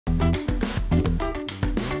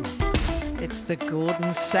It's the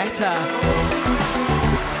Gordon Setter.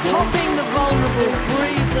 Topping the vulnerable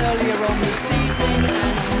breeds earlier on this evening,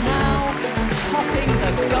 and now topping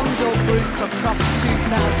the Gundog group for Crufts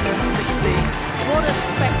 2016. What a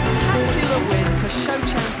spectacular win for show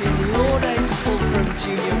champion Lourdacee Fulcrum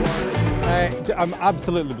Junior Warren. I'm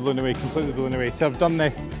absolutely blown away, completely blown away. To have done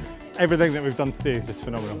this, everything that we've done today is just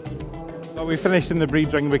phenomenal. Well, we finished in the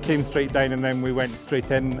breed ring, we came straight down and then we went straight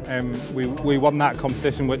in. We won that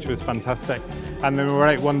competition, which was fantastic. And then we were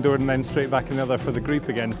out one door and then straight back in the other for the group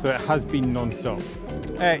again, so it has been non-stop.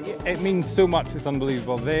 It means so much, it's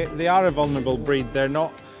unbelievable. They are a vulnerable breed, they're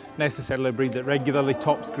not necessarily a breed that regularly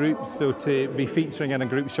tops groups, so to be featuring in a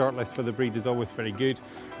group shortlist for the breed is always very good.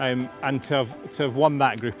 And to have won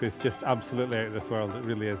that group is just absolutely out of this world, it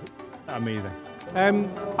really is amazing.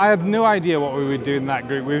 I had no idea what we would do in that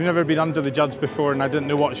group. We've never been under the judge before and I didn't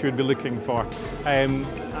know what she would be looking for.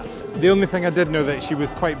 The only thing I did know that she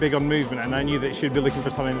was quite big on movement, and I knew that she'd be looking for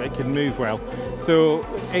something that could move well. So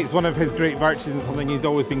it's one of his great virtues and something he's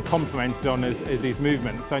always been complimented on is his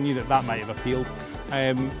movement. So I knew that that might have appealed.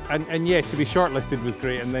 And yeah, to be shortlisted was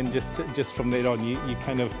great. And then just from there on, you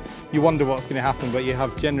wonder what's going to happen, but you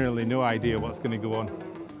have generally no idea what's going to go on.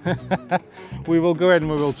 We will go in and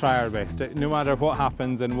we will try our best. No matter what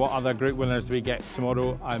happens and what other group winners we get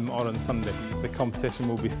tomorrow or on Sunday, the competition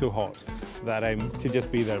will be so hot that to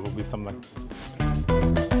just be there will be something.